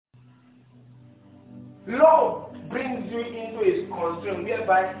Love brings you into a constraint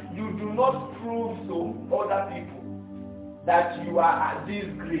whereby you do not prove to other people that you are at this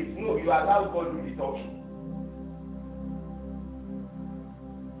grade. No, you allow God to be talking.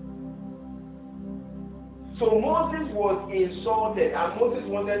 So Moses was insulted and Moses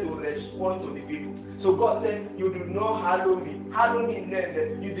wanted to respond to the people. So God said, you do not hallow me. Hallow me meant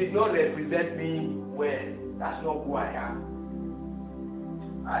that you did not represent me well. That's not who I am.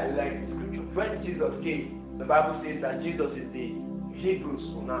 I like the scripture. When Jesus came, the Bible says that Jesus is the Hebrews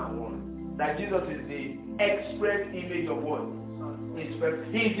 1. That Jesus is the express image of what?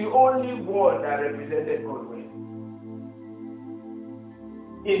 He is the only one that represented God well.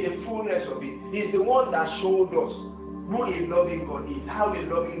 In the fullness of it. He's the one that showed us who a loving God is, how a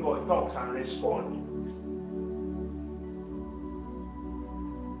loving God talks and responds.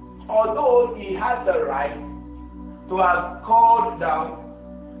 Although he had the right to have called down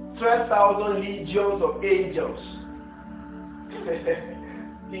 12,000 legions of angels,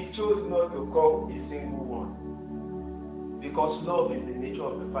 he chose not to call a single one. Because love is the nature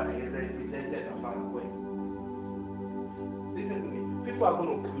of the Father. He represented the Father well. Listen to me. People are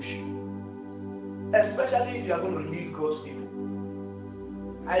going to push you. Especially if you are going to lead God's people.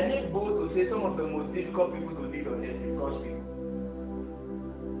 I need both to say some of the most difficult people to lead on earth is God's people.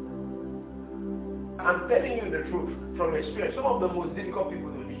 I'm telling you the truth from experience. Some of the most difficult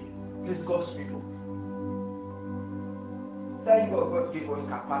people to lead is God's people. Thank God God gave us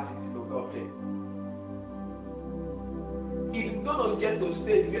capacity to love them. If you don't get to a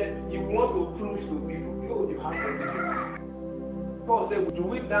stage where you want to prove to people, you have to do it. Paul said, do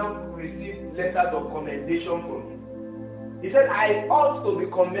we now receive letters of commendation from you? He said, I ought to be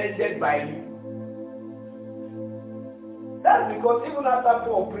commended by you. That's because even after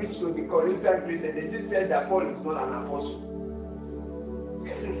Paul preached to the Corinthian Christians, they still said that Paul is not an apostle.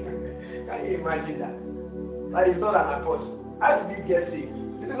 Can you imagine that? That he's not an apostle. How did he get saved?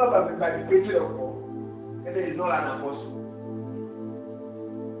 This is not by the preaching of Paul. And then he's not an apostle.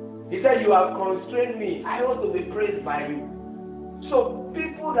 He said, you have constrained me. I ought to be praised by you. So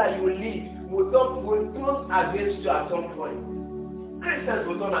people that you lead will turn against you at some point. Christians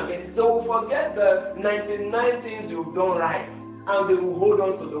will turn against. They will forget the 99 things you've done right, and they will hold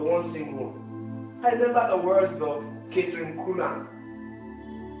on to the one thing wrong. I remember the words of Catherine Kuhlman.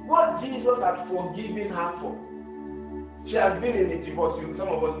 What Jesus had forgiven her for. She has been in a divorce. Some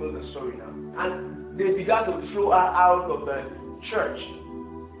of us know the story now. And they began to throw her out of the church.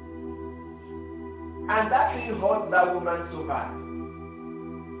 And that really hurt that woman so bad.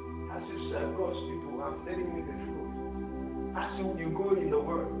 As you serve God's people, I'm telling you the truth. As you go in the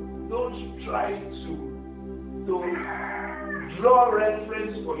world, don't try to draw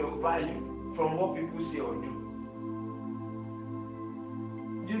reference for your value from what people say or do.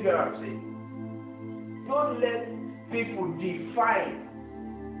 Do you get what I'm saying? Don't let people define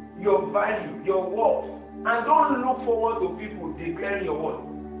your value, your worth, and don't look forward to people declaring your worth.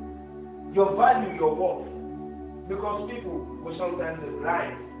 Your value, your worth. Because people will sometimes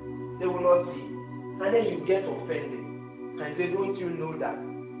lie. They will not see. And then you get offended. And say, don't you know that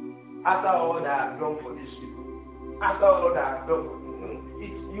after all that I've done for these people, after all that I've done for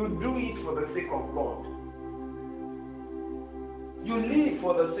you do it for the sake of God. You live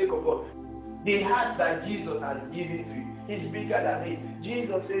for the sake of God. The heart that Jesus has given to you is bigger than it.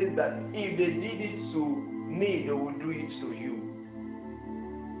 Jesus says that if they did it to me, they will do it to you.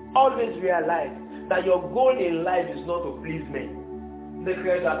 Always realize that your goal in life is not to please men.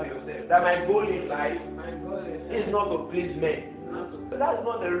 Declare that to yourself. That my goal in life is not to please men. But that's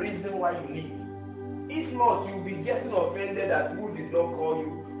not the reason why you live. If not, you'll be getting offended at who did not call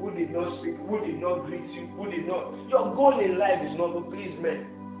you, who did not speak, who did not greet you, who did not. Your goal in life is not to please men.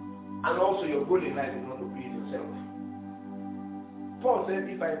 And also your goal in life is not to please yourself. Paul said,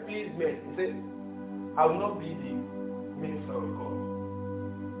 if I please men, he said, I will not be the minister of God.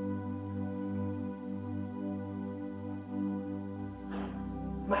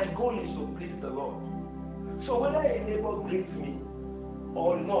 My goal is to please the Lord. So whether a neighbor greets me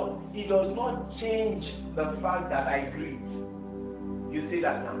or not, it does not change the fact that I greet. You see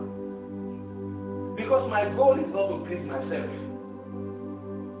that now? Because my goal is not to please myself.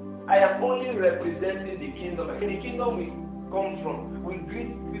 I am only representing the kingdom. In the kingdom we come from, we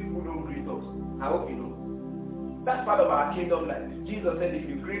greet people who don't greet us. I hope you know. That's part of our kingdom life. Jesus said, if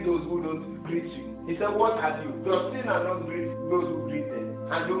you greet those who don't greet you, he said, what have you? Does sin and not greet those who greet them?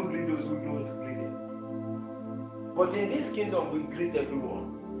 And don't greet those who don't greet them. But in this kingdom, we greet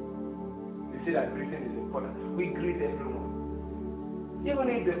everyone. You see that greeting is important. We greet everyone. Even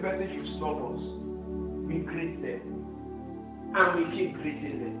if the person should stop us, we greet them. And we keep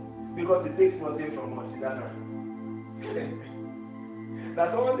greeting them. Because it takes nothing from us. Is that right?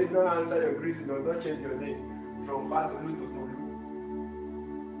 That someone did not answer your greeting does not change your name from Fatolu to Tolu.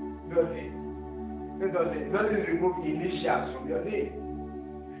 Does it? It doesn't remove initials from your name.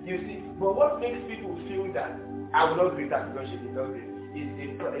 You see, but what makes people feel that I will not greet her because she did not greet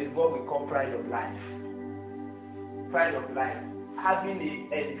is what we call pride of life. Pride of life. Having an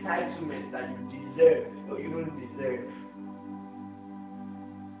entitlement that you deserve. No, you don't deserve.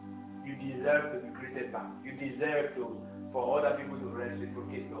 You deserve to be greeted back. You deserve for other people to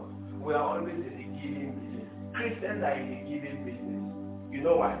reciprocate love. We are always in the giving business. Christians are in the giving business. You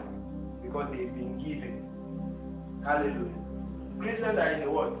know why? Because they've been given. Hallelujah. Christians are in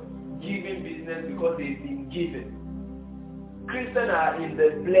the what? Giving business because they've been given. Christians are in the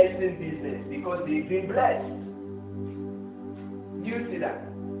blessing business because they've been blessed. Do you see that?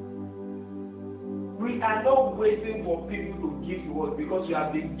 We are not waiting for people to give to us because we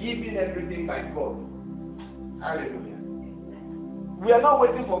have been given everything by God. Hallelujah. We are not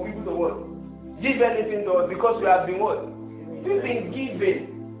waiting for people to what? Give anything to us because we have been what? We've been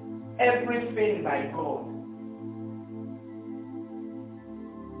given everything by God.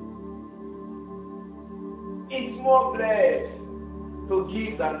 It's more blessed to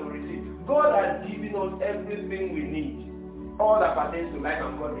give than to receive. God has given us everything we need. All that pertains to life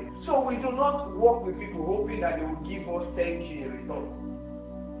and godliness. So we do not work with people hoping that they will give us thank you in return.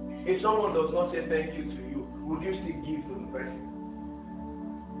 If someone does not say thank you to you, would you still give to the person?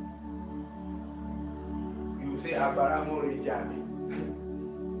 You will say, Abaramo Rejami.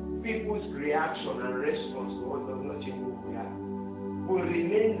 People's reaction and response to us does not change who we are. We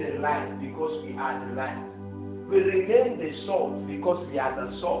remain the light because we are the light. We remain the salt because we are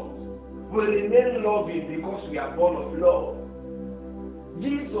the salt. We remain loving because we are born of love.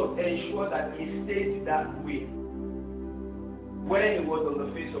 Jesus ensured that he stayed that way when he was on the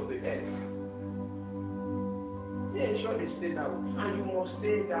face of the earth. He ensured he stayed that way. And you must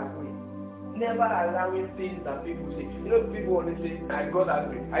stay that way. Never allowing things that people say. You know, people only say, I got that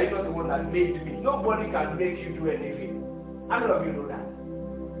way. Are you not the one that made me? Nobody can make you do anything. How many of you know that?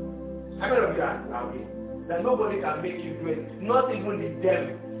 How many of you are aware that nobody can make you do it? Not even the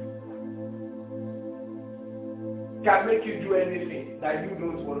devil can make you do anything that you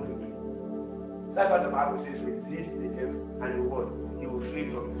don't want to do. That's what the Bible says, resist the devil and the world, he will flee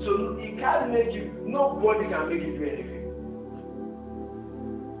from you. So he can't make you, nobody can make you do anything.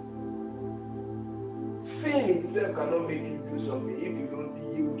 Sin itself cannot make you do something if you don't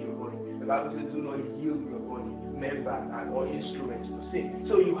yield your body. The Bible says do not yield your body, members or instruments to sin.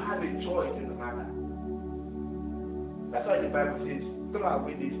 So you have a choice in the matter. That's why the Bible says, throw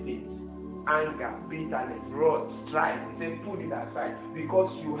away these things. Anger, bitterness, wrath, strife. He said, put it aside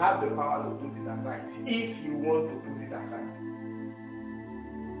because you have the power to put it aside if you want to put it aside.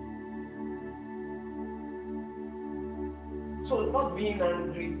 So not being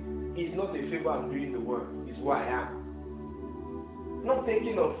angry is not a favor I'm doing the work, it's who I am. Not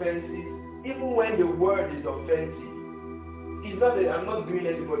taking offenses, even when the word is offensive, it's not that I'm not doing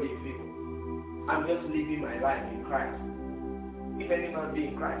anybody a favor. I'm just living my life in Christ. If any man be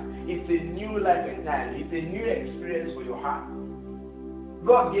in Christ, it's a new life entirely. It's a new experience for your heart.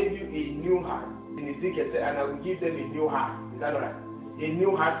 God gave you a new heart. In Ezekiel said, and I will give them a new heart. Is that right? A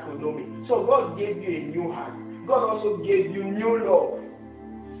new heart for know me. So God gave you a new heart. God also gave you new love.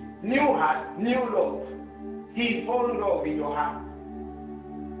 New heart, new love. His own love in your heart.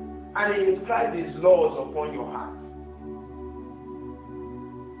 And he inscribed his laws upon your heart.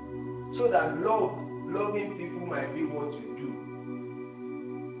 So that loving people might be what you do.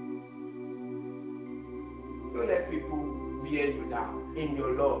 Don't let people bear you down in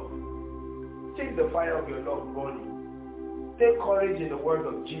your love. Take the fire of your love burning. Take courage in the word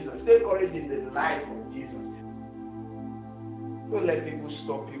of Jesus. Take courage in the life of Jesus. Don't let people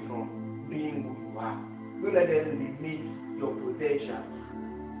stop you from being who you are. Don't let them limit your potential.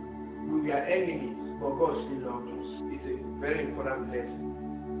 We are enemies, but God still loves us. It's a very important lesson.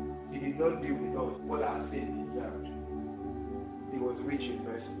 He did not deal with us what our sins deserved. He was rich in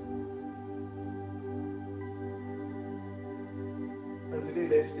mercy. And today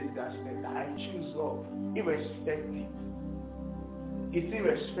let's take that step that I choose love, irrespective. It's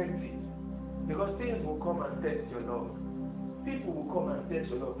irrespective. Because things will come and test your love. People will come and test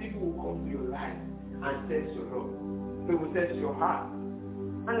your love. People will come to your life and test your love. They will test your heart.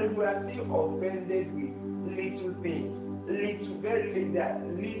 And if we are still offended with little things, very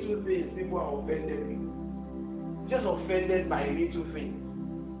little things people are offended with. Just offended by little things.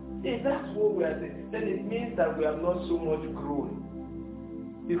 If that's what we are saying, then it means that we have not so much grown.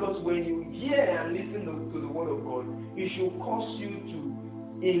 Because when you hear and listen to the word of God, it should cause you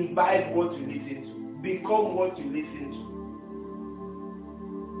to imbibe what you listen to. Become what you listen to.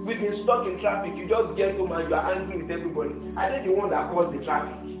 We've been stuck in traffic. You just get home and you are angry with everybody. Are they the one that caused the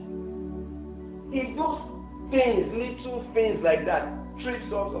traffic? If those things, little things like that, trips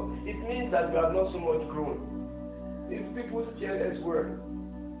us up, it means that we have not so much grown. If people's careless word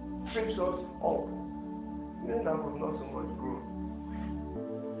trips us up, it means that we have not so much grown.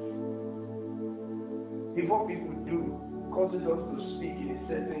 If what people do causes us to speak in a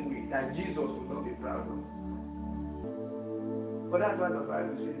certain way that Jesus will not be proud of. But that's why the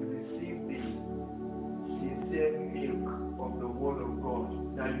Bible says, receive the sincere milk of the word of God,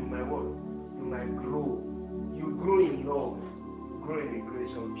 that you might what? You might grow. You grow in love, grow in the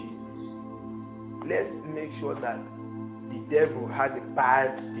grace of Jesus. Let's make sure that the devil has a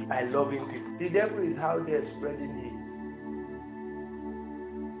bad by loving people. The devil is out there spreading hate.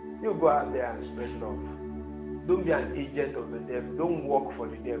 You go out there and spread love. Don't be an agent of the devil. Don't work for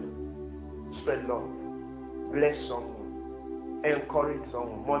the devil. Spread love. Bless someone. Encourage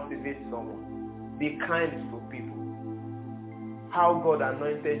someone. Motivate someone. Be kind to people. How God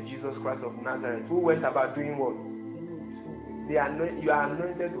anointed Jesus Christ of Nazareth, who went about doing what? You are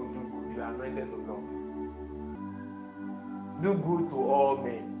anointed to do good. You are anointed to love. Do good to all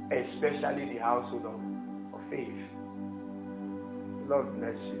men, especially the household of faith. Lord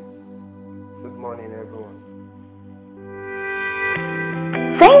bless you. Good morning, everyone.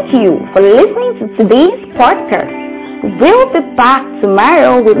 Thank you for listening to today's podcast. We'll be back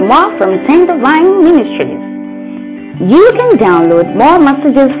tomorrow with more from Tendervine Ministries. You can download more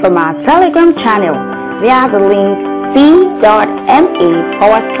messages from our Telegram channel via the link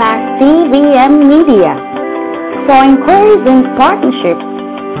t.me/TVM Media. For inquiries and partnerships,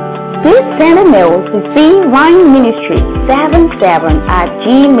 please send a mail to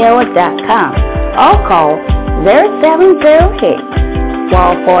cwineministry77@gmail.com or call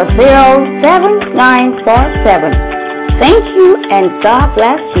 0708-1240-7947. Thank you and God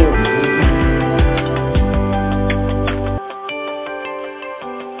bless you.